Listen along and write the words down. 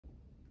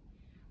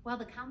Well,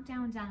 the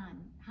countdown's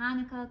on.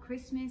 Hanukkah,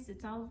 Christmas,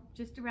 it's all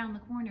just around the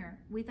corner.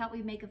 We thought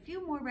we'd make a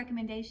few more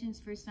recommendations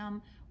for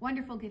some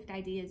wonderful gift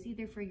ideas,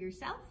 either for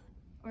yourself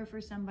or for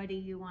somebody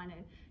you want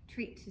to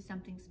treat to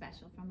something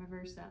special from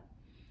Aversa.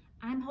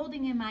 I'm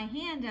holding in my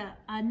hand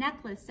a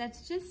necklace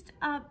that's just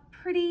a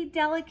pretty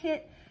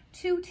delicate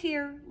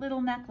two-tier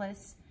little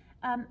necklace.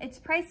 It's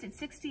priced at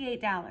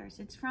 $68.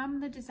 It's from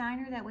the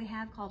designer that we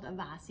have called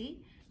Aversa.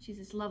 She's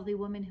this lovely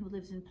woman who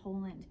lives in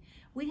Poland.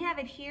 We have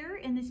it here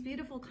in this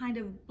beautiful kind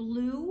of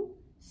blue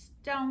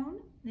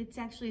stone. It's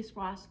actually a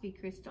Swarovski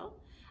crystal.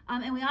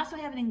 And we also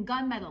have it in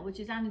gunmetal, which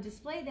is on a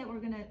display that we're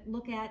gonna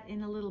look at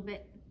in a little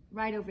bit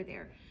right over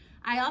there.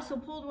 I also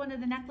pulled one of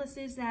the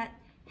necklaces that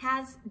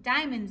has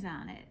diamonds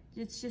on it.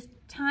 It's just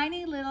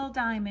tiny little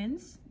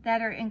diamonds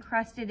that are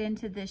encrusted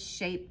into this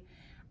shape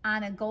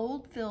on a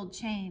gold-filled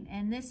chain,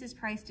 and this is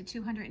priced at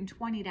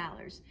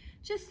 $220.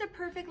 Just a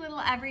perfect little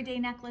everyday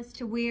necklace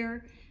to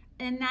wear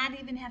and not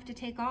even have to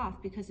take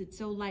off because it's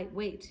so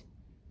lightweight.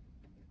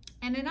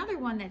 And another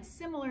one that's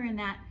similar in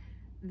that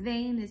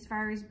vein as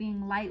far as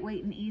being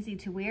lightweight and easy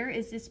to wear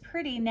is this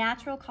pretty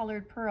natural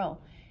colored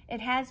pearl.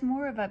 It has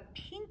more of a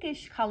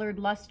pinkish colored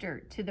luster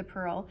to the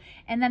pearl,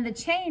 and then the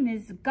chain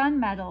is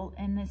gunmetal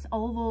in this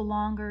oval,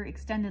 longer,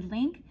 extended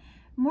link.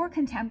 More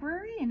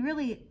contemporary and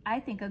really,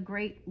 I think, a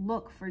great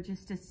look for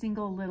just a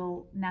single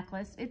little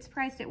necklace. It's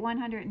priced at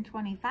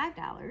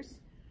 $125.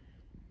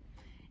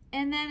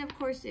 And then, of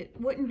course, it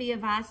wouldn't be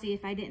Aversa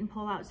if I didn't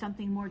pull out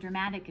something more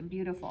dramatic and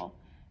beautiful.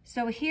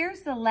 So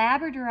here's the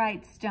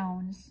labradorite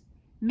stones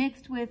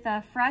mixed with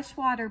a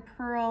freshwater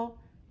pearl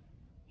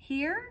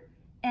here,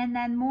 and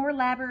then more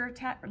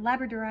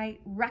labradorite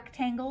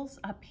rectangles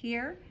up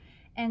here,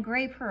 and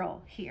gray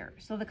pearl here.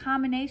 So the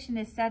combination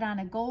is set on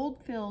a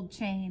gold-filled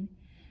chain.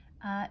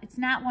 It's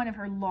not one of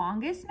her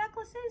longest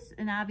necklaces,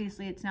 and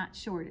obviously it's not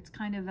short. It's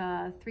kind of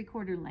a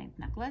 3/4 length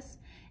necklace,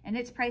 and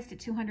it's priced at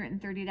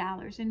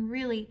 $230. And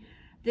really,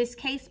 this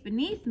case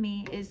beneath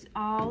me is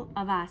all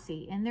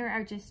Aversa, and there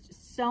are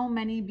just so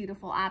many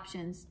beautiful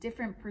options,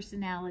 different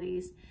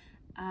personalities.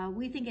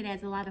 We think it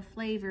adds a lot of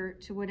flavor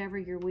to whatever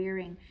you're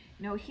wearing.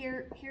 You know,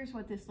 here's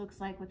what this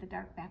looks like with a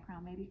dark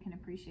background. Maybe you can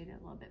appreciate it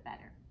a little bit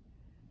better.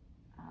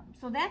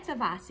 So that's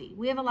Aversa.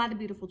 We have a lot of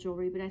beautiful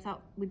jewelry, but I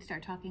thought we'd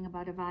start talking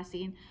about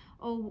Aversa. And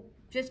oh,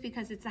 just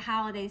because it's the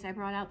holidays, I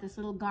brought out this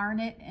little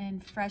garnet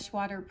and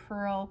freshwater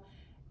pearl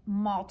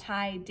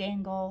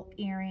multi-dangle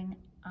earring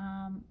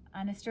on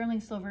a sterling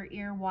silver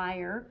ear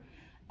wire.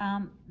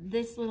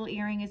 This little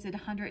earring is at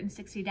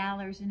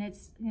 $160, and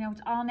it's, you know,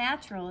 it's all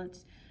natural.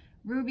 It's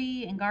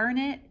ruby and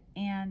garnet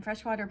and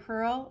freshwater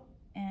pearl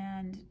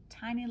and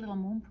tiny little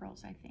moon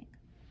pearls, I think.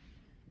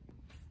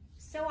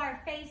 So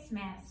our face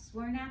masks,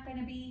 we're not going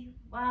to be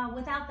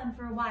without them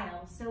for a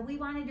while. So we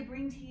wanted to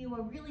bring to you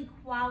a really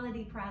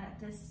quality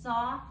product, a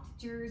soft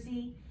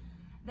jersey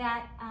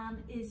that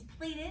is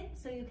pleated,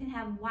 so you can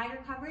have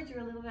wider coverage or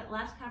a little bit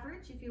less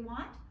coverage if you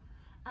want.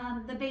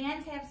 The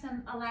bands have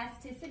some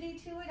elasticity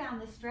to it on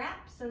the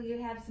strap, so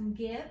you have some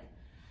give.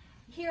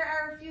 Here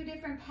are a few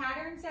different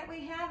patterns that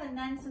we have, and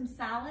then some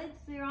solids.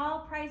 They're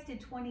all priced at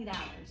 $20.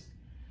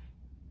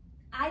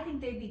 I think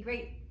they'd be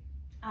great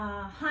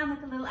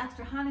Hanukkah, little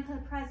extra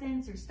Hanukkah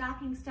presents or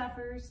stocking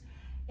stuffers.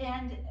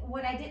 And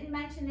what I didn't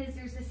mention is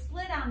there's a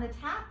slit on the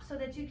top so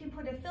that you can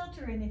put a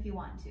filter in if you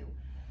want to.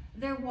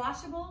 They're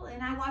washable,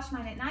 and I wash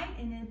mine at night,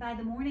 and then by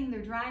the morning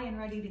they're dry and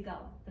ready to go.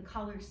 The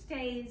color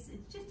stays.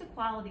 It's just a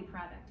quality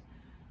product.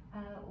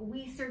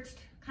 We searched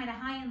kind of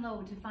high and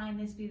low to find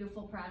this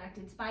beautiful product.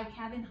 It's by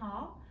Kevin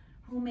Hall,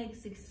 who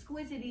makes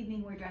exquisite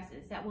evening wear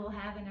dresses that we'll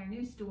have in our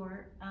new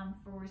store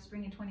for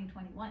spring of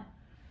 2021.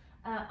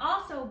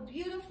 Also,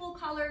 beautiful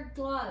colored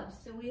gloves.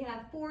 So we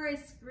have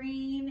forest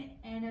green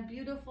and a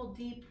beautiful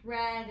deep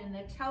red and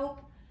the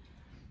taupe,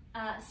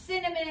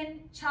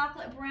 cinnamon,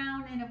 chocolate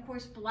brown, and of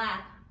course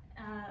black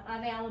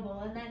available.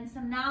 And then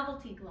some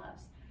novelty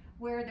gloves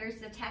where there's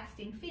the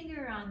texting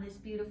finger on this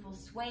beautiful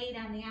suede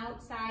on the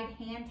outside,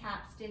 hand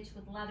top stitch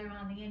with leather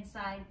on the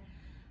inside,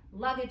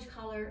 luggage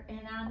color.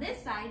 And on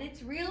this side,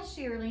 it's real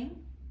shearling.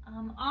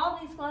 All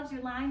these gloves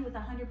are lined with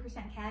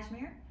 100%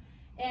 cashmere,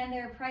 and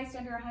they're priced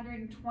under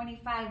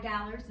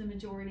 $125, the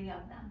majority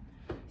of them.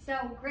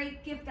 So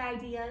great gift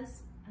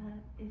ideas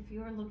if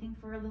you're looking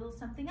for a little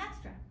something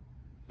extra.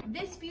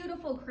 This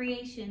beautiful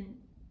creation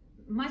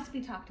must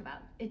be talked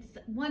about. It's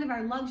one of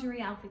our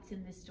luxury outfits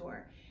in this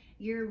store.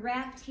 You're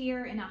wrapped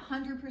here in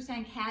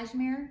 100%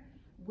 cashmere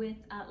with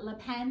Le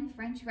Pen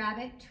French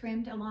rabbit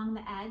trimmed along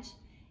the edge.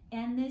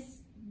 And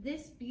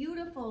this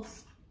beautiful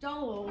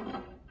stole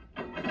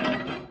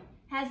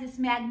has this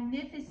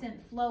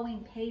magnificent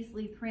flowing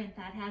paisley print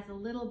that has a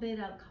little bit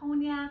of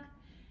cognac,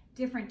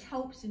 different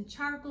taupes and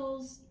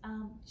charcoals,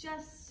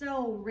 just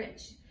so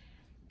rich.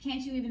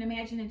 Can't you even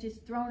imagine it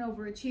just thrown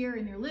over a chair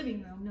in your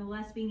living room, no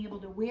less being able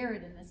to wear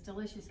it in this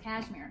delicious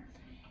cashmere.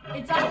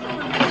 It's also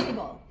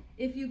reversible.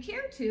 If you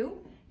care to,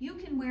 you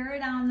can wear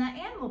it on the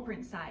animal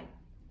print side.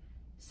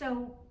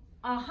 So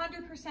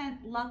 100%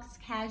 luxe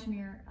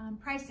cashmere,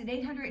 priced at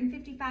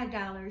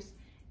 $855,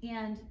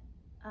 and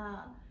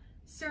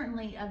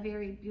certainly a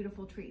very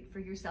beautiful treat for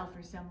yourself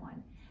or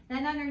someone.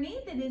 Then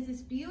underneath it is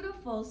this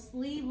beautiful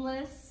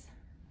sleeveless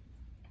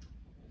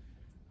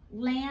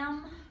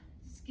lamb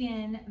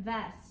skin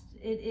vest.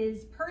 It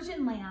is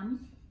Persian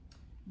lamb,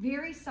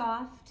 very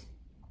soft.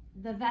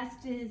 The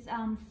vest is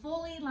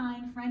fully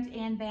lined front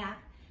and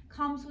back.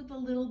 Comes with a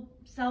little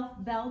self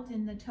belt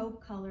in the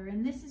taupe color,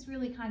 and this is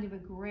really kind of a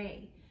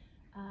gray.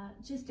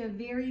 Just a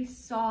very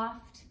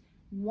soft,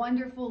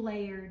 wonderful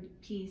layered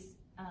piece.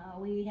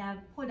 We have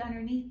put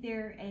underneath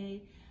there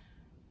a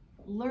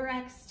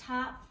lurex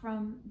top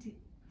from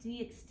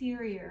the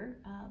exterior,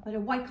 but a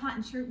white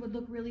cotton shirt would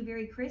look really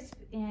very crisp,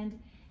 and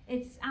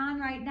it's on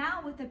right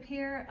now with a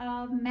pair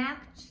of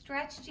MAC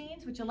stretch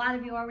jeans, which a lot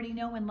of you already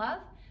know and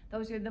love.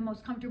 Those are the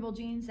most comfortable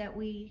jeans that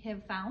we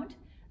have found.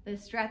 The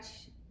stretch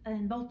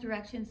in both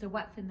directions, the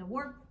width and the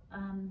warp,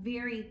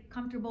 very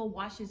comfortable,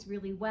 washes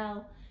really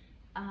well,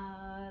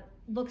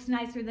 looks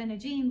nicer than a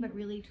jean, but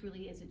really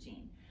truly is a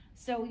jean.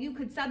 So you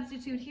could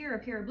substitute here a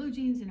pair of blue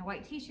jeans and a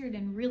white t-shirt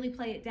and really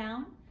play it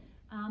down,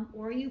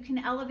 or you can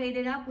elevate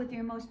it up with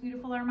your most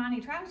beautiful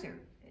Armani trouser.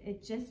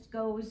 It just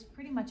goes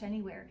pretty much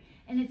anywhere,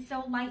 and it's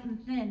so light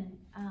and thin,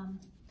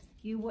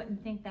 you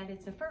wouldn't think that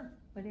it's a fur,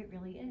 but it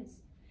really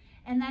is.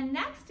 And then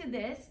next to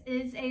this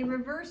is a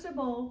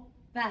reversible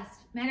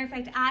vest. Matter of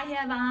fact, I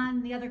have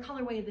on the other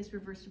colorway of this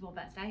reversible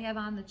vest. I have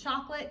on the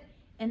chocolate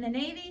and the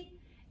navy,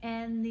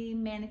 and the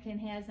mannequin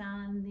has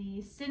on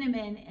the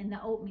cinnamon and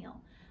the oatmeal.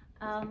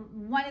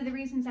 One of the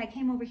reasons I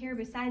came over here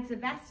besides the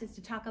vest is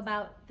to talk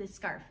about this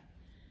scarf.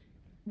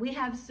 We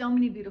have so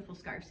many beautiful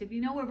scarves. If you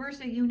know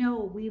Aversa, you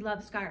know we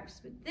love scarves.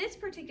 But this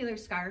particular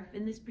scarf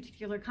in this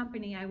particular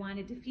company I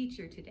wanted to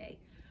feature today.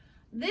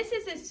 This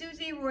is a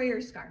Susie Royer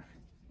scarf.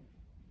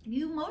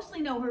 You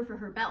mostly know her for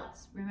her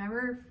belts.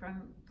 Remember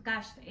from,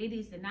 gosh, the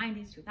 80s, the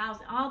 90s,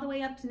 2000, all the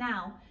way up to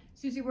now,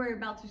 Susie Royer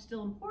belts are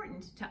still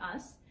important to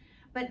us.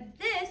 But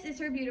this is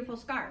her beautiful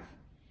scarf.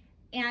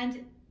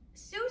 And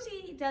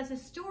Susie does a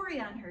story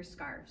on her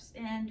scarves.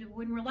 And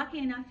when we're lucky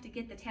enough to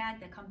get the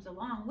tag that comes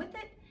along with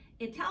it,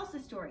 it tells the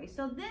story.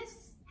 So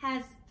this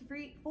has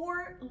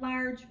four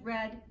large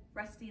red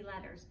rusty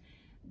letters.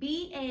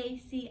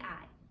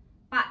 B-A-C-I,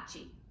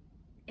 Baci.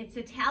 It's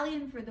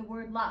Italian for the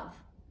word love.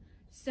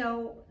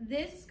 So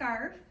this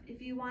scarf,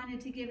 if you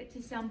wanted to give it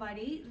to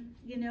somebody,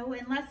 you know,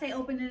 unless they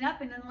open it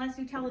up and unless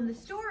you tell them the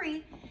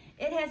story,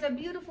 it has a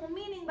beautiful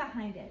meaning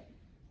behind it.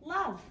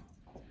 Love.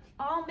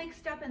 All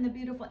mixed up in the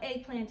beautiful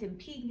eggplant and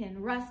pink and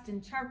rust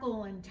and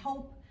charcoal and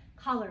taupe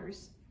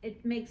colors.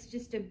 It makes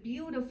just a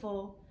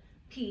beautiful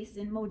piece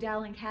in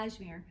modal and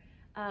cashmere.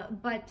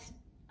 But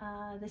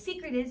the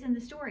secret is in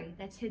the story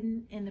that's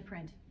hidden in the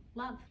print.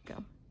 Love. Go.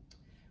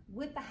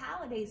 With the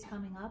holidays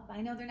coming up,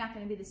 I know they're not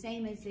going to be the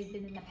same as they've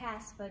been in the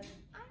past, but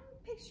I'm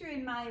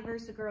picturing my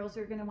Aversa girls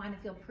are going to want to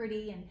feel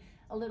pretty and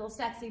a little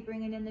sexy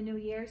bringing in the new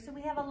year. So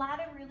we have a lot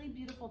of really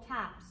beautiful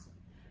tops.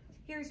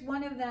 Here's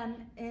one of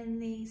them in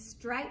the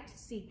striped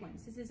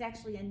sequence. This is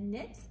actually a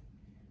knit,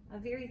 a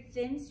very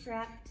thin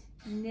strapped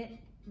knit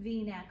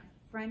V-neck,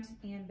 front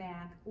and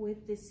back,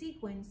 with the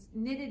sequence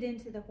knitted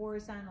into the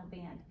horizontal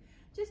band.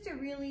 Just a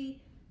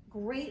really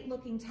great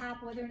looking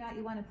top, whether or not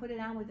you want to put it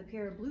on with a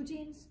pair of blue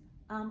jeans,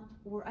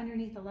 or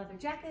underneath a leather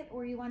jacket,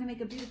 or you want to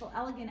make a beautiful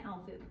elegant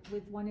outfit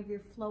with one of your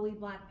flowy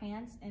black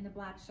pants and a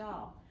black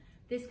shawl.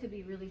 This could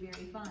be really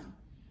very fun.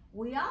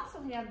 We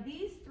also have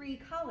these three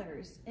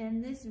colors in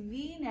this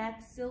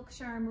V-neck silk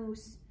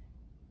charmeuse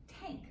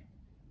tank.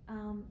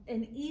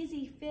 An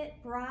easy fit,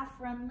 bra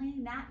friendly,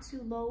 not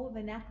too low of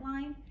a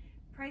neckline.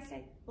 Priced,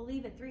 I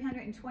believe, at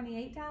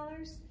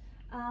 $328.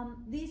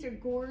 These are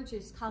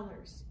gorgeous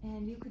colors,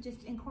 and you could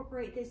just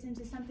incorporate this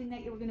into something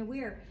that you were going to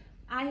wear.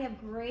 I have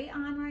gray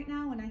on right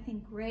now, and I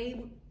think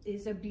gray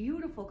is a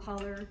beautiful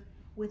color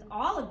with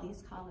all of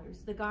these colors,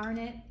 the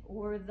garnet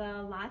or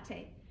the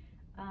latte.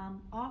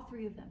 All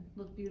three of them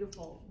look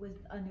beautiful with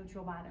a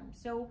neutral bottom.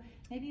 So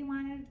maybe you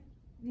want to,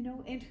 you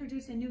know,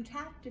 introduce a new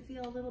top to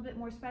feel a little bit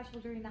more special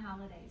during the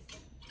holidays.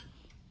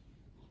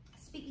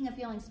 Speaking of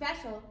feeling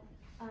special,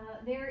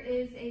 there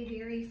is a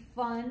very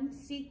fun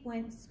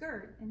sequin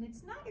skirt, and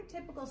it's not your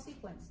typical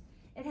sequence.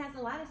 It has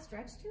a lot of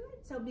stretch to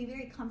it, so it'll be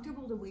very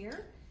comfortable to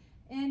wear.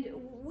 And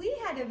we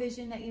had a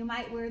vision that you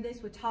might wear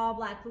this with tall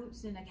black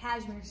boots and a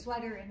cashmere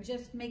sweater and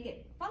just make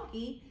it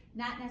funky,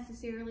 not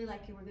necessarily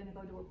like you were going to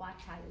go to a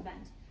black tie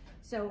event.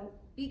 So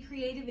be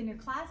creative in your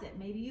closet.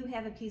 Maybe you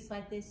have a piece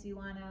like this you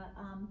want to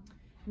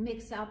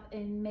mix up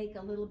and make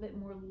a little bit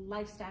more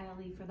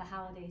lifestyle-y for the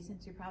holidays,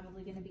 since you're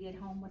probably going to be at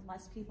home with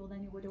less people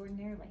than you would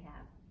ordinarily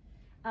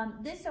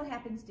have. This so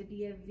happens to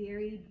be a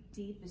very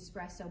deep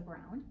espresso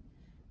brown.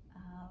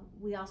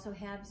 We also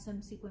have some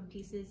sequin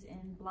pieces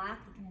in black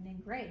and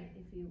in gray,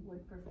 if you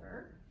would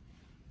prefer.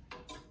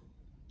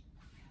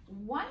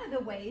 One of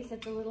the ways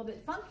that's a little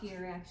bit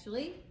funkier,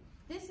 actually,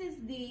 this is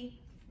the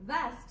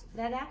vest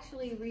that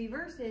actually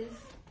reverses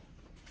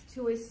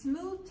to a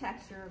smooth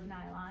texture of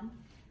nylon.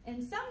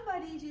 And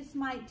somebody just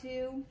might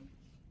do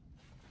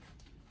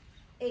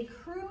a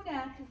crew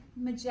neck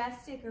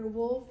majestic or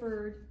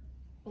Wolford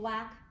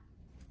black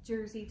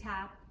jersey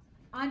top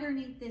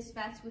underneath this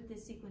vest with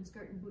this sequin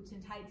skirt and boots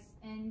and tights,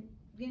 and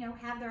you know,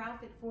 have their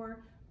outfit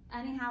for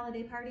any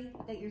holiday party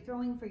that you're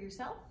throwing for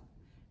yourself,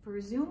 for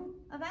a Zoom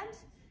event,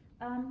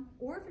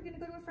 or if you're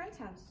gonna go to a friend's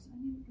house. I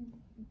mean,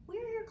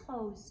 wear your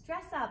clothes,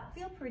 dress up,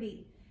 feel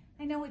pretty.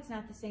 I know it's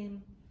not the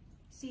same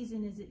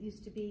season as it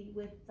used to be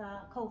with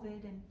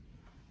COVID and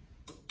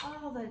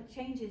all the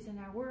changes in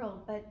our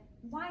world, but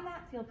why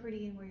not feel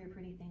pretty and wear your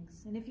pretty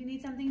things? And if you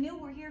need something new,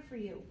 we're here for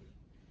you.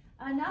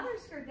 Another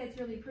skirt that's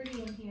really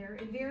pretty in here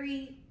and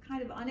very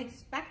kind of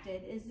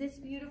unexpected is this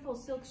beautiful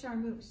silk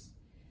charmeuse.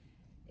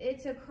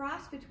 It's a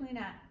cross between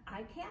an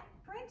iCat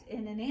print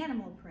and an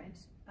animal print.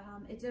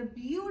 It's a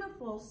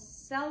beautiful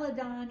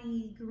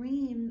celadon-y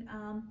green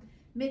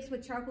mixed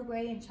with charcoal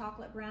gray and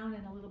chocolate brown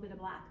and a little bit of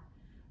black.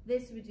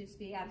 This would just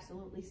be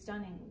absolutely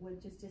stunning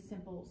with just a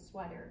simple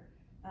sweater.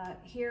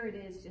 Here it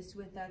is just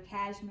with a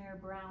cashmere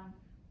brown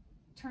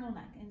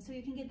turtleneck. And so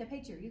you can get the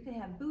picture. You can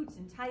have boots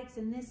and tights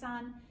and this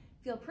on,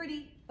 feel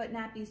pretty, but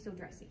not be so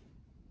dressy.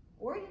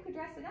 Or you could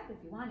dress it up if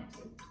you wanted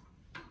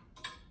to.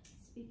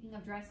 Speaking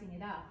of dressing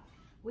it up,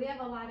 we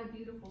have a lot of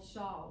beautiful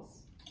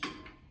shawls.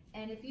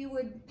 And if you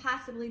would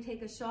possibly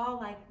take a shawl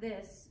like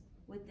this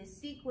with this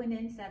sequin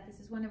inset, this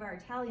is one of our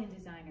Italian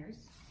designers.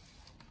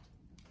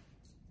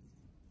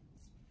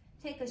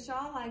 Take a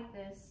shawl like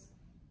this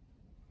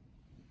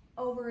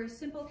over a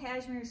simple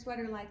cashmere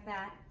sweater like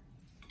that,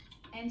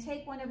 and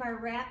take one of our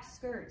wrap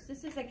skirts.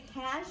 This is a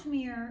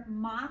cashmere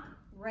mock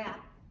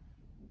wrap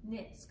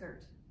knit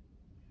skirt.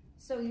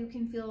 So you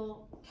can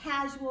feel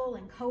casual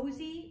and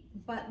cozy,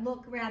 but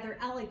look rather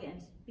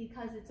elegant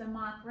because it's a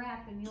mock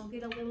wrap, and you'll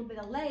get a little bit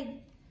of leg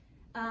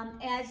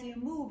as you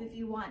move if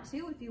you want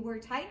to. If you wear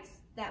tights,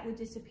 that would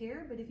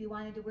disappear, but if you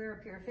wanted to wear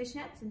a pair of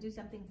fishnets and do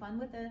something fun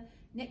with a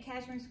knit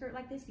cashmere skirt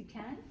like this, you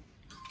can.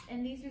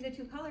 And these are the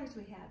two colors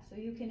we have. So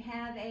you can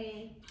have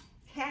a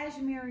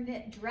cashmere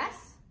knit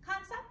dress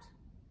concept,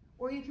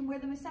 or you can wear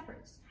them as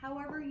separates,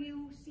 however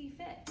you see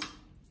fit.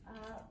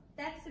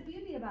 That's the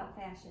beauty about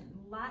fashion.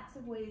 Lots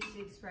of ways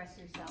to express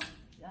yourself,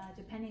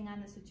 depending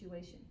on the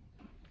situation.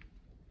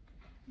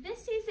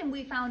 This season,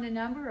 we found a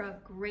number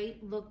of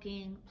great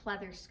looking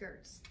pleather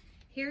skirts.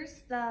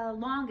 Here's the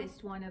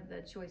longest one of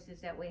the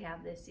choices that we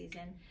have this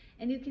season.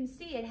 And you can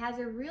see it has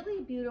a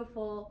really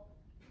beautiful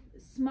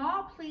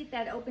small pleat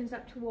that opens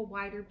up to a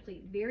wider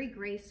pleat very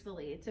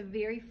gracefully. It's a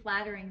very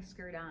flattering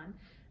skirt on.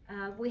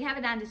 We have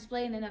it on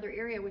display in another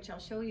area, which I'll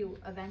show you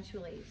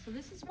eventually. So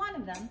this is one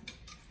of them.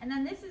 And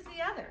then this is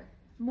the other.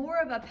 More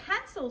of a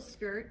pencil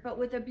skirt, but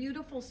with a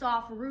beautiful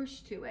soft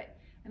ruche to it.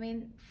 I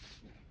mean,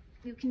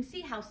 you can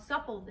see how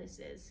supple this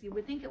is. You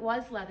would think it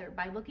was leather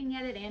by looking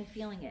at it and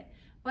feeling it,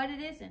 but it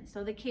isn't.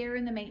 So the care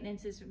and the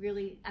maintenance is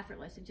really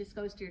effortless. It just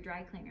goes to your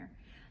dry cleaner.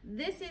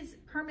 This is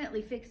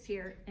permanently fixed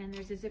here, and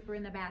there's a zipper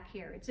in the back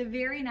here. It's a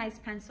very nice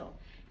pencil.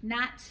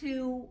 Not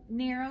too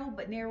narrow,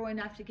 but narrow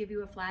enough to give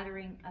you a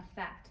flattering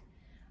effect.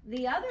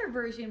 The other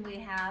version we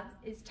have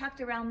is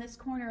tucked around this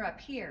corner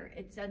up here.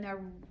 It's in a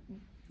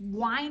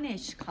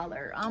wineish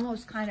color,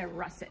 almost kind of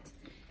russet.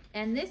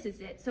 And this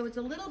is it. So it's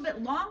a little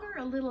bit longer,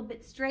 a little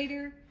bit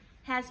straighter,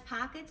 has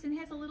pockets, and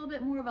has a little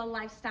bit more of a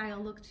lifestyle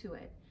look to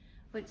it.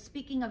 But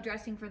speaking of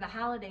dressing for the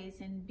holidays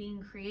and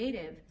being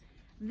creative,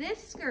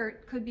 this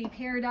skirt could be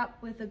paired up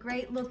with a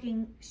great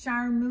looking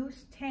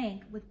charmeuse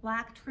tank with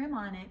black trim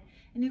on it.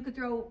 And you could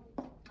throw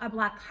a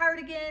black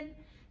cardigan,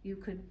 you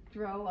could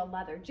throw a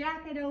leather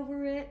jacket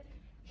over it.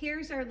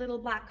 Here's our little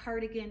black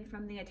cardigan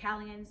from the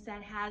Italians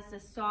that has a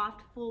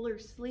soft, fuller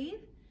sleeve.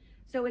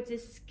 So it's a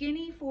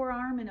skinny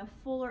forearm and a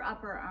fuller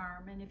upper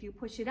arm. And if you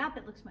push it up,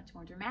 it looks much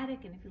more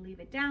dramatic. And if you leave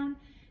it down,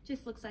 it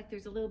just looks like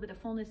there's a little bit of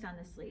fullness on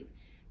the sleeve.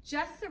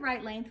 Just the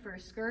right length for a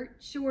skirt,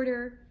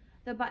 shorter.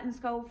 The buttons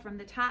go from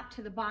the top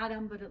to the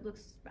bottom, but it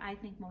looks, I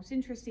think, most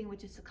interesting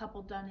with just a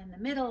couple done in the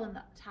middle and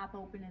the top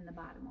open and the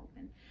bottom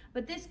open.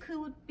 But this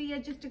could be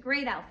just a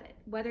great outfit,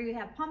 whether you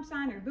have pumps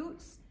on or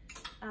boots.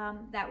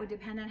 That would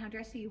depend on how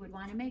dressy you would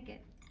want to make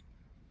it.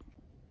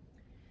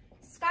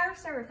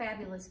 Scarves are a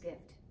fabulous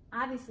gift.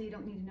 Obviously, you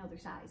don't need to know their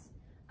size,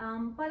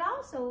 but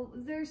also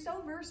they're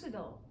so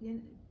versatile.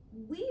 We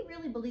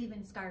really believe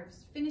in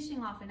scarves,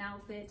 finishing off an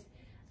outfit,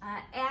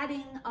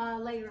 adding a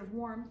layer of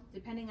warmth,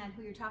 depending on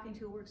who you're talking to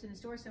who works in the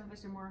store. Some of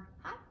us are more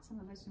hot, some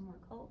of us are more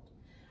cold.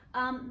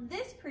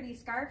 This pretty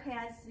scarf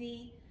has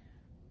the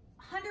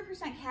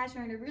 100%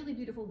 cashmere and a really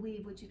beautiful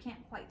weave, which you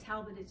can't quite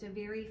tell, but it's a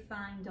very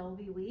fine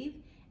Dolby weave.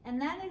 And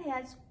then it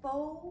has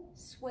faux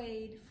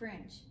suede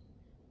fringe.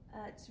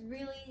 It's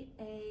really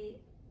a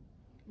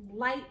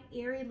light,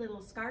 airy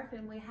little scarf,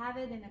 and we have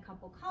it in a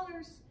couple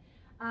colors.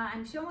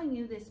 I'm showing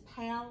you this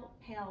pale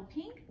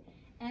pink,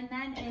 and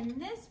then in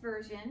this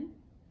version,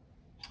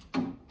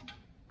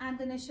 I'm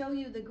going to show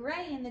you the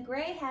gray, and the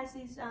gray has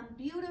these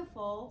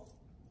beautiful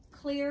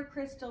clear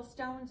crystal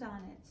stones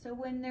on it. So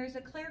when there's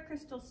a clear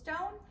crystal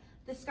stone,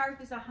 the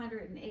scarf is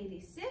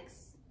 186.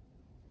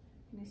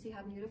 Can you see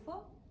how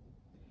beautiful?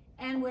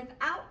 And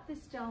without the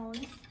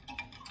stones,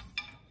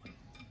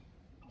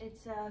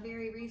 it's a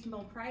very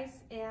reasonable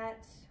price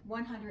at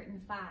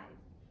 105.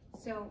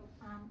 So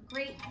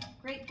great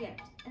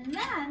gift. And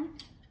then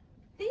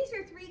these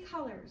are 3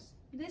 colors.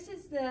 This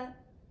is the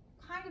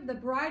kind of the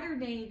brighter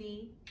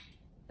navy,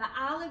 the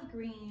olive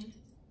green,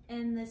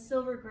 and the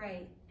silver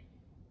gray.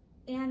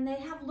 And they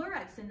have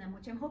lurex in them,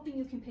 which I'm hoping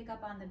you can pick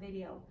up on the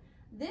video.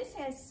 This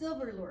has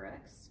silver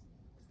lurex,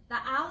 the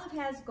olive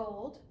has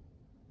gold,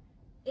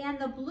 and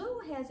the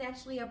blue has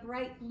actually a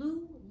bright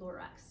blue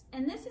lurex.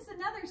 And this is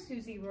another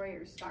Susie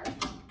Royer scarf.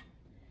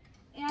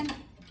 And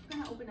I'm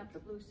gonna open up the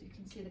blue so you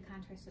can see the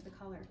contrast of the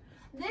color.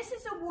 This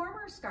is a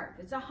warmer scarf.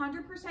 It's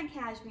 100%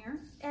 cashmere,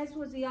 as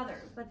was the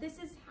other, but this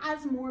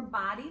has more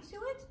body to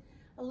it,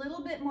 a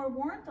little bit more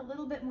warmth, a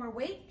little bit more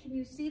weight. Can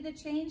you see the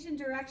change in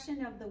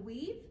direction of the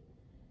weave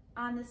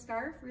on the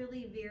scarf?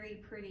 Really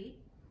very pretty.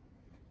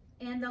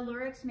 And the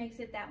lurex makes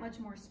it that much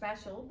more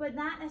special, but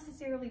not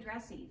necessarily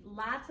dressy.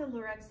 Lots of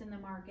lurex in the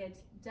market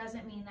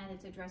doesn't mean that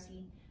it's a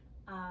dressy,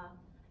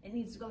 it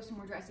needs to go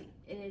somewhere dressy.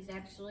 It is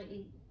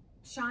actually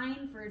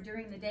shine for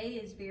during the day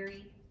is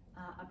very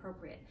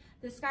appropriate.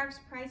 The scarf's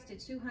priced at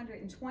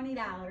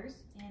 $220,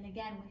 and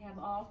again, we have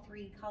all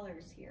 3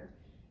 colors here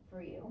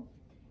for you.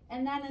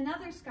 And then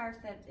another scarf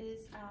that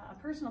is a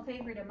personal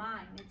favorite of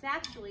mine. It's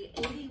actually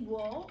 80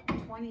 wool,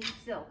 20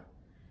 silk.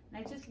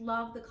 And I just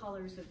love the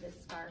colors of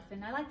this scarf,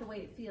 and I like the way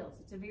it feels.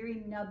 It's a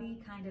very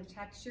nubby kind of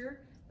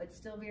texture, but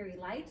still very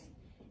light.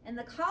 And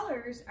the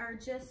colors are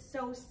just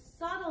so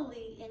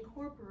subtly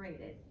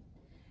incorporated.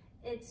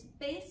 It's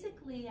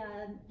basically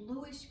a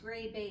bluish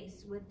gray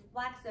base with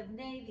flecks of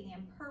navy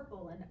and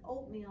purple and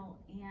oatmeal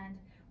and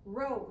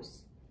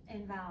rose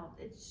involved.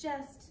 It's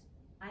just,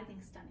 I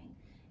think, stunning.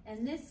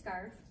 And this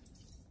scarf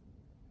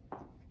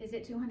is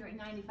at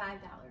 $295.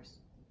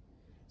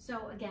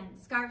 So again,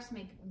 scarves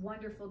make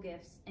wonderful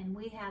gifts, and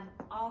we have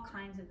all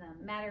kinds of them.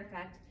 Matter of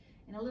fact,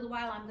 in a little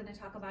while, I'm going to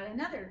talk about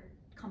another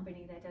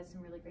company that does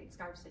some really great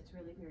scarves that's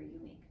really very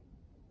unique.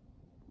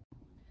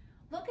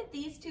 Look at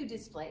these 2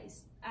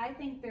 displays. I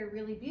think they're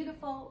really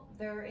beautiful.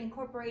 They're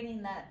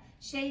incorporating the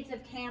shades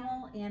of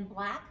camel and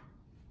black.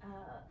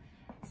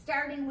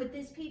 Starting with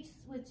this piece,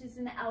 which is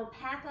an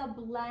alpaca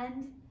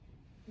blend.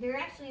 There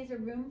actually is a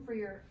room for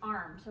your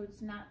arm, so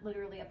it's not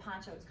literally a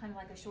poncho. It's kind of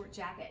like a short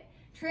jacket.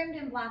 Trimmed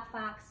in black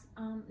fox,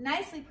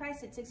 nicely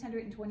priced at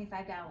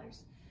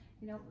 $625.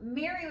 You know,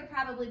 Mary would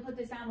probably put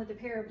this on with a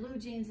pair of blue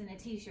jeans and a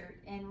t-shirt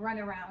and run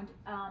around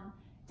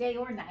day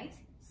or night.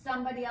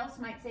 Somebody else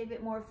might save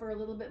it more for a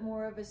little bit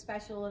more of a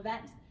special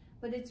event,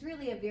 but it's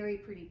really a very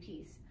pretty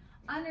piece.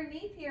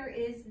 Underneath here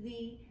is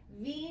the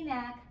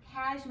V-neck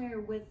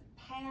cashmere with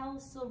pale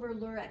silver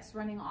lurex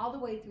running all the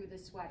way through the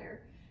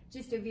sweater.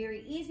 Just a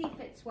very easy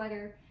fit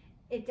sweater.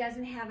 It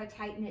doesn't have a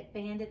tight knit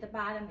band at the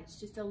bottom. It's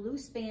just a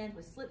loose band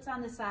with slits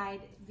on the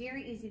side.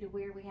 Very easy to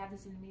wear. We have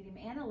this in a medium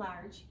and a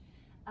large.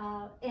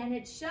 And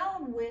it's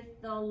shown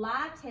with the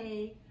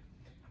latte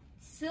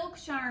silk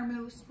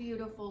charmeuse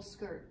beautiful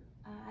skirt.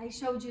 I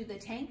showed you the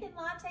tank and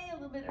latte a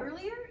little bit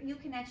earlier. You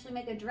can actually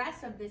make a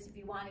dress of this if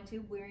you wanted to,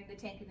 wearing the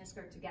tank and the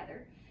skirt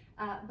together.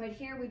 But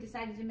here we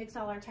decided to mix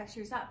all our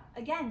textures up.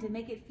 Again, to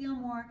make it feel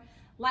more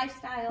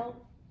lifestyle,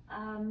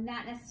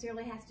 not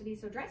necessarily has to be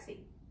so dressy,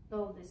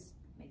 though this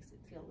makes it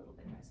feel a little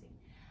bit dressy.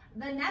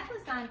 The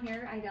necklace on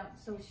here, I don't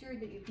so sure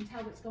that you can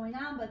tell what's going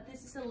on, but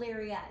this is a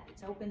lariat.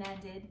 It's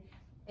open-ended.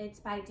 It's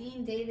by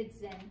Dean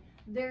Davidson.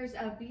 There's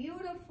a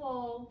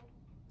beautiful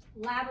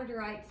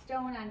labradorite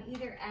stone on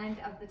either end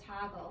of the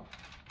toggle,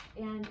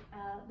 and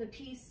the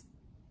piece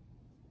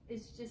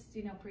is just,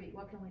 you know, pretty.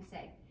 What can we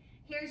say?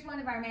 Here's one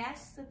of our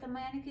masks that the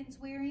mannequin's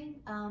wearing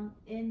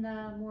in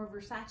the more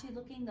Versace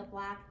looking, the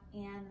black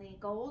and the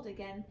gold,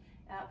 again,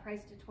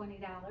 priced at $20.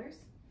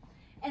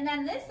 And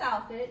then this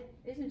outfit,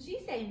 isn't she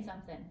saying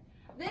something?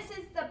 This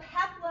is the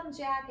peplum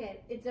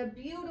jacket. It's a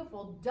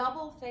beautiful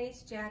double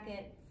face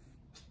jacket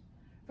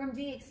from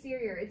The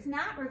Exterior. It's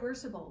not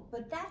reversible,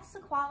 but that's the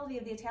quality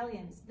of the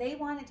Italians. They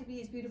want it to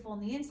be as beautiful on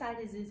the inside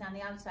as it is on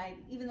the outside,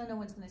 even though no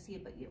one's going to see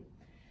it but you.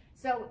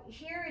 So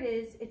here it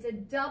is. It's a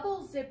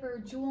double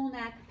zipper jewel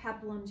neck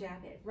peplum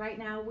jacket. Right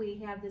now we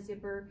have the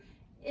zipper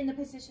in the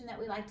position that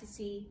we like to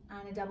see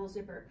on a double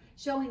zipper,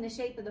 showing the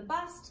shape of the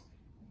bust,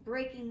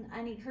 breaking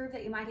any curve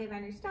that you might have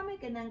on your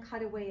stomach, and then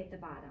cut away at the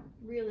bottom.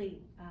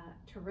 Really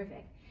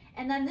terrific.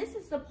 And then this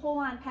is the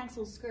pull-on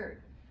pencil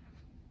skirt.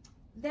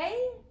 They,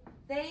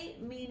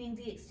 meaning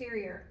The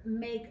Exterior,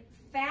 make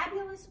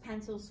fabulous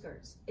pencil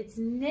skirts. It's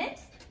knit,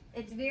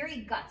 it's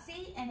very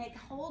gutsy, and it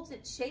holds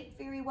its shape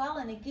very well,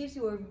 and it gives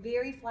you a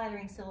very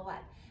flattering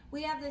silhouette.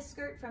 We have this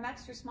skirt from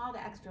extra small to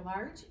extra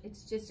large.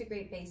 It's just a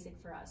great basic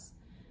for us.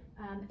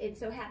 It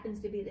so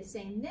happens to be the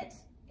same knit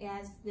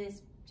as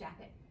this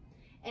jacket.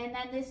 And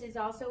then this is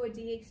also a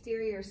The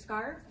Exterior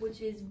scarf,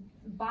 which is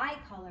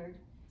bi-colored.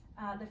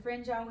 The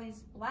fringe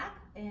always black,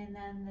 and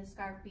then the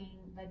scarf being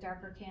the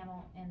darker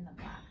camel and the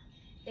black.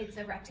 It's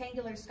a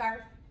rectangular scarf,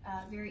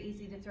 very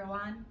easy to throw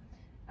on.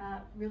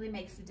 Really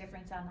makes a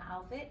difference on the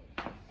outfit.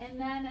 And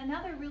then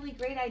another really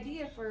great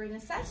idea for an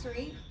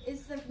accessory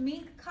is the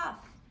mink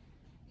cuff.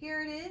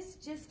 Here it is,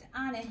 just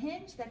on a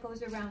hinge that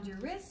goes around your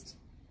wrist.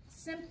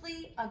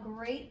 Simply a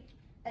great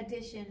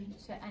addition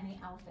to any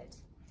outfit.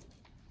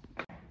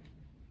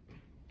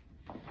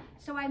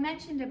 So I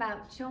mentioned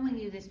about showing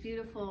you this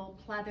beautiful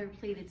pleather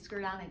pleated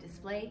skirt on a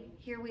display.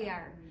 Here we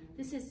are.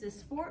 This is the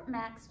Sport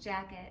Max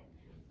jacket,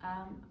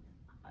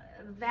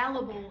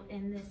 available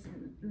in this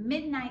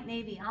midnight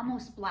navy,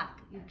 almost black.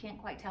 You can't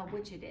quite tell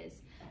which it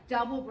is.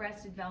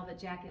 Double-breasted velvet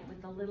jacket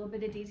with a little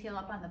bit of detail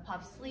up on the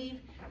puff sleeve,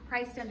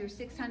 priced under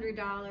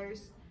 $600.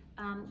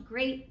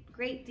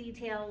 Great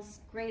details,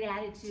 great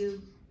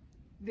attitude,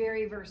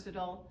 very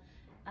versatile.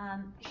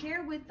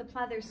 Here with the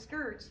pleather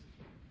skirt,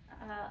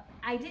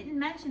 I didn't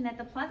mention that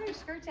the pleather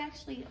skirt's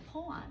actually a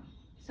pull-on.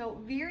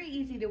 So very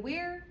easy to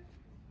wear,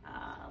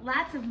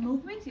 lots of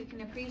movement. You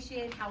can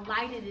appreciate how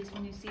light it is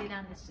when you see it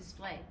on this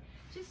display.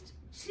 Just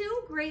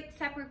two great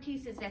separate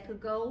pieces that could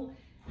go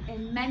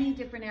in many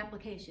different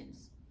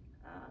applications.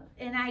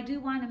 And I do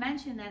want to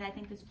mention that I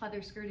think this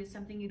pleather skirt is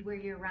something you'd wear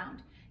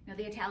year-round. You know,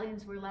 the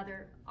Italians wear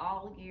leather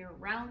all year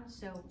round,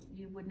 so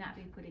you would not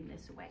be putting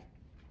this away.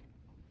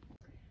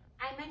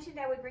 I mentioned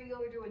I would bring you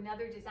over to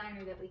another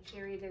designer that we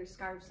carry their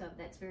scarves of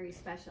that's very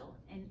special,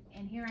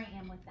 and here I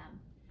am with them.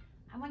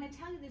 I want to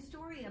tell you the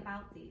story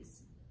about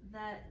these.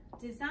 The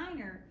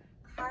designer,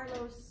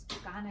 Carlos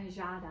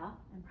Ganajada,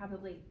 I'm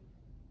probably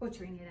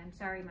butchering it, I'm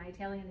sorry, my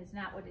Italian is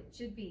not what it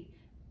should be,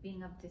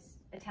 being of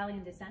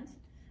Italian descent.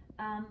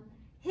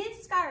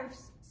 His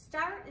scarves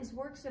start as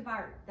works of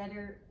art that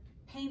are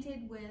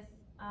painted with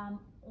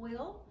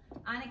oil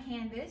on a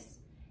canvas,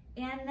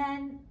 and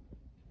then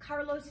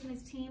Carlos and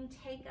his team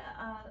take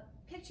a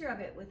picture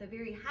of it with a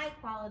very high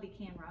quality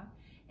camera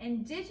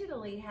and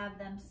digitally have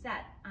them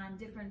set on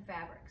different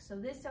fabrics. So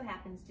this so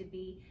happens to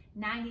be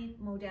 90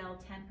 model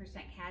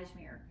 10%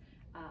 cashmere,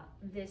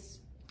 this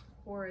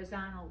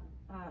horizontal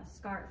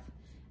scarf,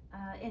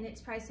 and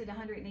it's priced at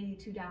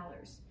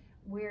 $182,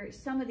 where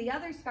some of the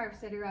other scarves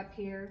that are up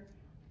here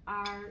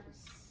are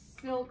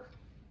silk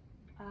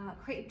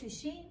crepe de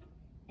chine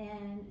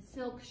and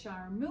silk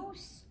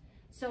charmeuse.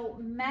 So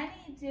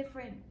many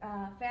different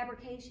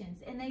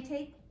fabrications, and they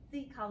take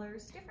the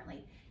colors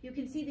differently. You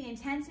can see the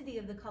intensity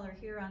of the color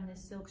here on this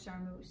silk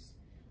charmeuse,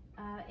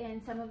 and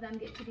some of them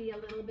get to be a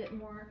little bit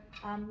more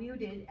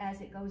muted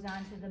as it goes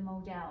on to the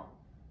model.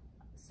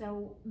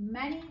 So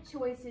many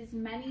choices,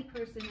 many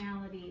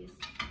personalities,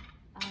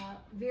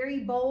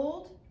 very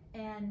bold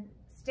and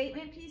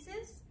statement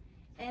pieces,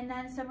 and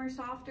then some are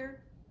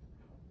softer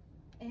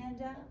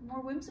and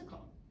more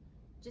whimsical.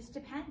 Just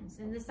depends,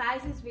 and the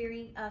sizes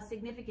vary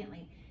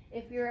significantly.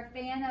 If you're a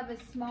fan of a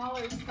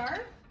smaller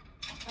scarf,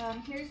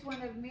 here's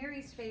one of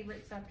Mary's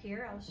favorites up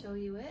here. I'll show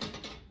you it.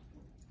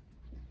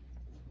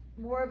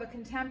 More of a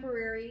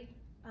contemporary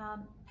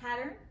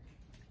pattern,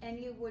 and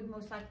you would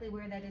most likely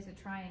wear that as a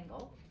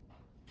triangle.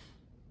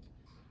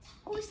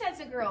 Who says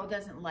a girl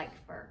doesn't like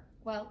fur?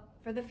 Well,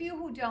 for the few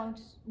who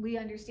don't, we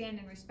understand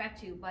and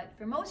respect you, but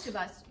for most of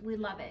us, we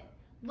love it.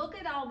 Look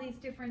at all these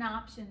different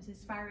options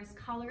as far as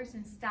colors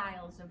and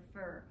styles of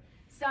fur.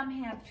 Some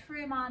have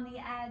trim on the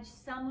edge,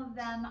 some of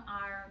them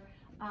are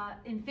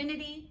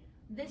infinity.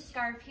 This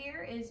scarf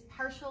here is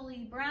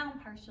partially brown,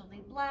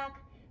 partially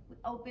black, with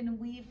open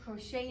weave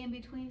crochet in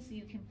between so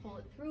you can pull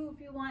it through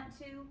if you want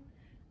to.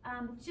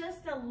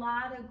 Just a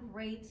lot of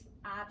great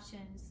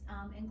options,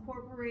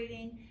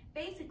 incorporating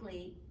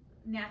basically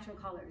natural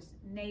colors,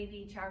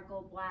 navy,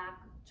 charcoal, black,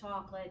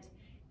 chocolate,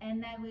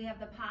 and then we have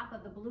the pop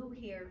of the blue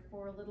here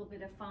for a little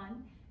bit of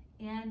fun.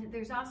 And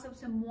there's also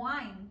some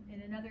wine in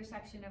another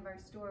section of our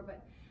store,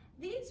 but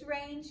these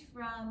range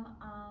from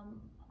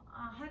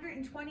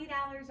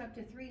 $120 up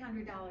to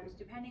 $300,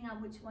 depending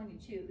on which one you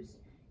choose.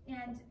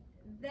 And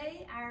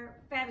they are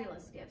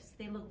fabulous gifts.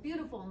 They look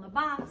beautiful in the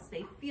box,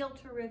 they feel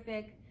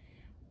terrific.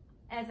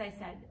 As I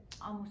said,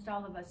 almost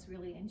all of us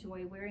really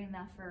enjoy wearing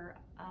that fur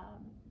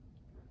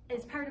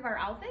as part of our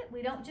outfit.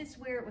 We don't just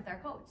wear it with our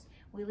coats.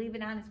 We leave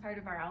it on as part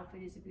of our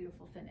outfit as a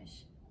beautiful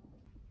finish.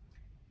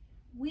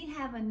 We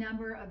have a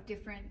number of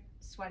different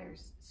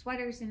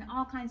sweaters in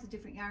all kinds of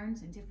different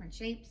yarns and different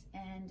shapes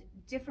and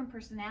different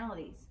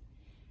personalities.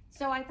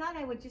 So I thought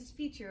I would just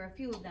feature a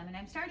few of them, and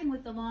I'm starting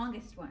with the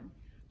longest one.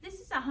 This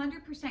is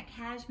 100%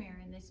 cashmere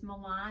in this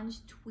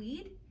melange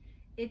tweed.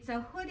 It's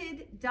a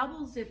hooded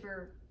double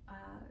zipper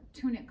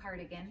tunic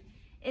cardigan.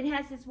 It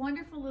has this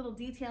wonderful little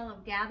detail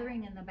of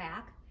gathering in the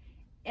back.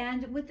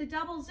 And with the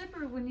double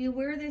zipper, when you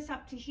wear this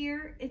up to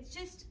here,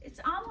 it's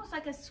almost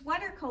like a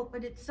sweater coat,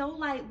 but it's so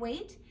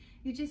lightweight.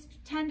 You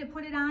just tend to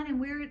put it on and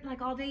wear it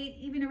like all day,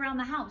 even around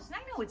the house. And I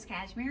know it's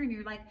cashmere, and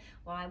you're like,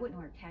 well, I wouldn't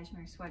wear a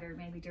cashmere sweater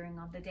maybe during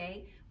all the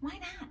day. Why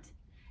not?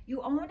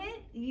 You own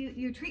it,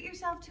 you treat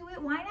yourself to it,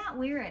 why not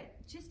wear it?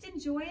 Just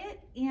enjoy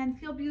it and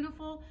feel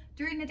beautiful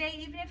during the day,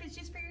 even if it's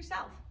just for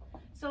yourself.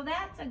 So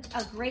that's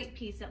a great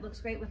piece that looks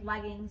great with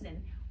leggings,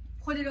 and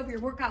put it over your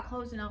workout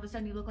clothes and all of a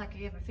sudden you look like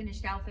you have a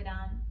finished outfit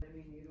on.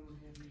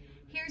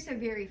 Here's a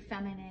very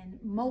feminine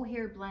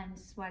mohair blend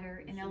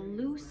sweater in a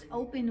loose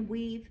open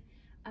weave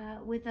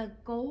with a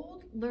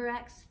gold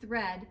lurex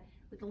thread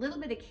with a little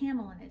bit of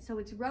camel in it. So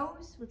it's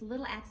rose with a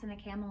little accent of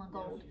camel and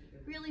gold.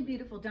 Really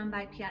beautiful, done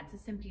by Piazza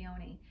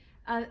Sempione.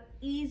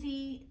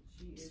 Easy,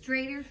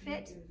 straighter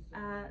fit,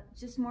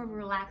 just more of a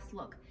relaxed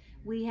look.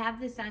 We have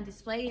this on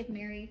display if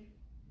Mary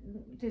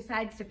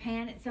decides to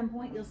pan at some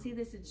point, you'll see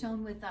this is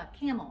shown with a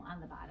camel on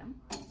the bottom.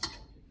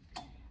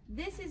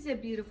 This is a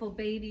beautiful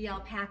baby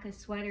alpaca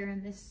sweater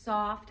in this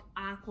soft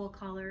aqua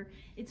color.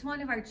 It's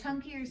one of our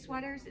chunkier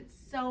sweaters. It's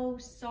so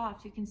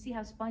soft. You can see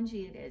how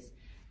spongy it is.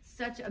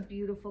 Such a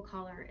beautiful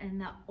color, and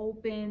the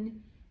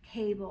open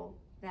cable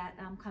that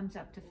comes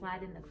up to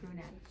flat in the crew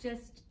neck.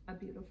 Just a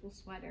beautiful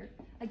sweater.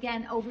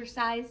 Again,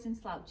 oversized and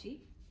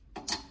slouchy.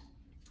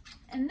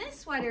 And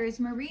this sweater is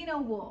merino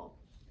wool.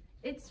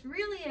 It's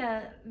really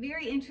a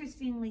very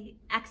interestingly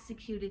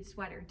executed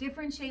sweater.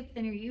 Different shape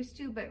than you're used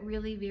to, but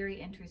really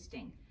very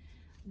interesting.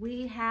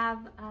 We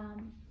have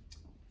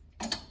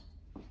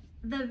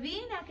the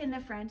V-neck in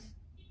the front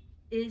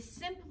is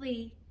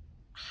simply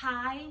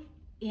high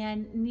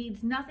and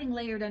needs nothing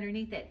layered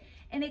underneath it.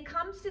 And it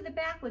comes to the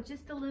back with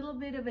just a little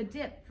bit of a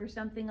dip for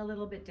something a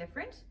little bit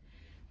different.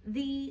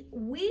 The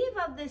weave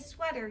of this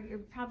sweater, you're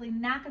probably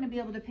not going to be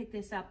able to pick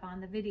this up on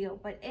the video,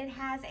 but it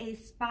has a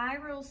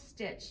spiral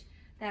stitch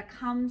that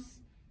comes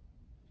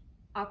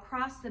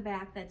across the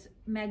back that's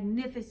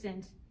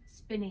magnificent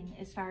spinning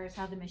as far as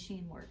how the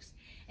machine works.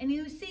 And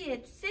you see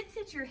it sits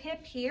at your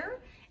hip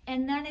here,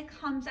 and then it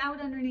comes out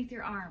underneath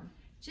your arm.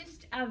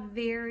 Just a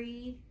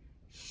very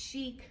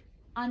chic,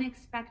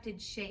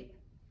 unexpected shape.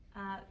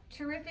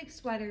 Terrific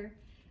sweater,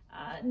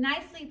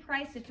 nicely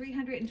priced at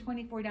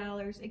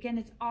 $324. Again,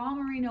 it's all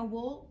merino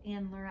wool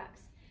and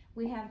lurex.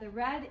 We have the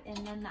red and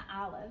then the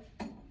olive.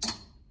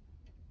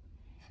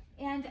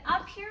 And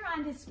up here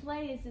on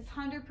display is this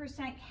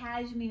 100%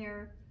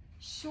 cashmere,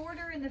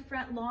 shorter in the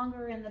front,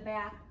 longer in the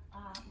back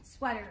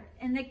sweater.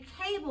 And the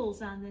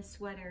cables on this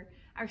sweater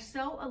are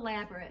so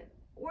elaborate.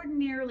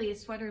 Ordinarily, a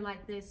sweater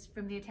like this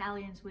from the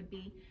Italians would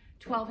be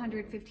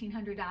 $1,200,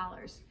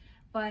 $1,500.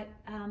 But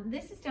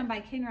this is done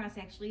by Kinross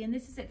actually, and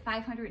this is at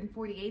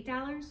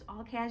 $548,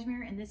 all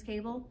cashmere, and this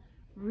cable,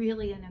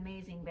 really an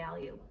amazing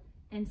value.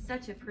 And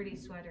such a pretty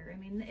sweater. I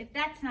mean, if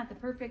that's not the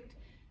perfect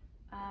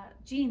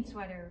jean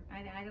sweater,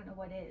 I don't know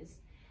what is.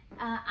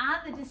 On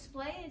the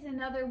display is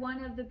another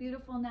one of the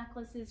beautiful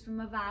necklaces from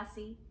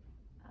Aversa.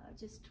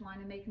 Just want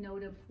to make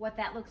note of what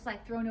that looks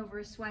like thrown over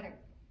a sweater.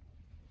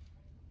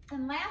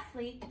 And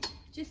lastly,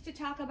 just to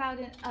talk about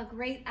a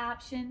great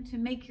option to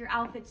make your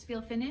outfits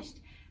feel finished,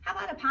 how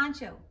about a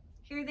poncho?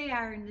 Here they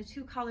are in the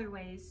two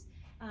colorways,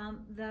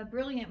 the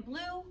brilliant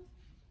blue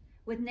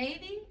with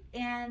navy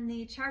and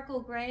the charcoal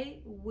gray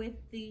with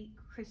the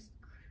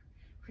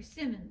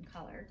persimmon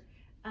color.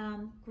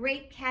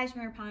 Great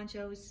cashmere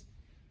ponchos.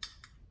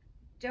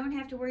 Don't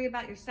have to worry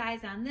about your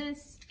size on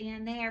this,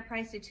 and they are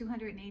priced at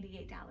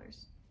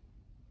 $288.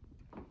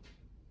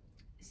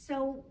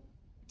 So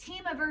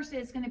Team Aversa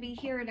is going to be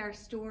here at our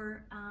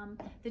store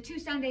the 2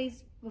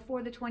 Sundays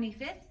before the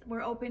 25th.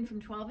 We're open from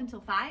 12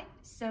 until 5.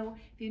 So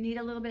if you need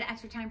a little bit of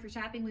extra time for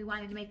shopping, we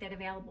wanted to make that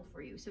available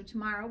for you. So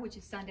tomorrow, which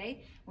is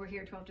Sunday, we're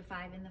here 12 to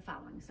 5, and the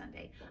following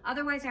Sunday.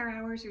 Otherwise, our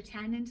hours are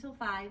 10 until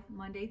 5,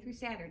 Monday through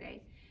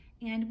Saturday.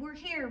 And we're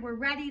here, we're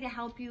ready to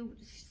help you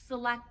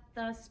select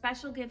the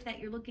special gift that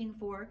you're looking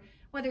for,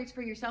 whether it's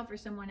for yourself or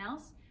someone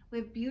else. We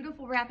have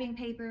beautiful wrapping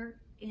paper,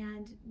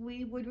 and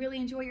we would really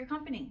enjoy your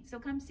company. So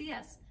come see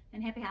us,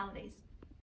 and happy holidays.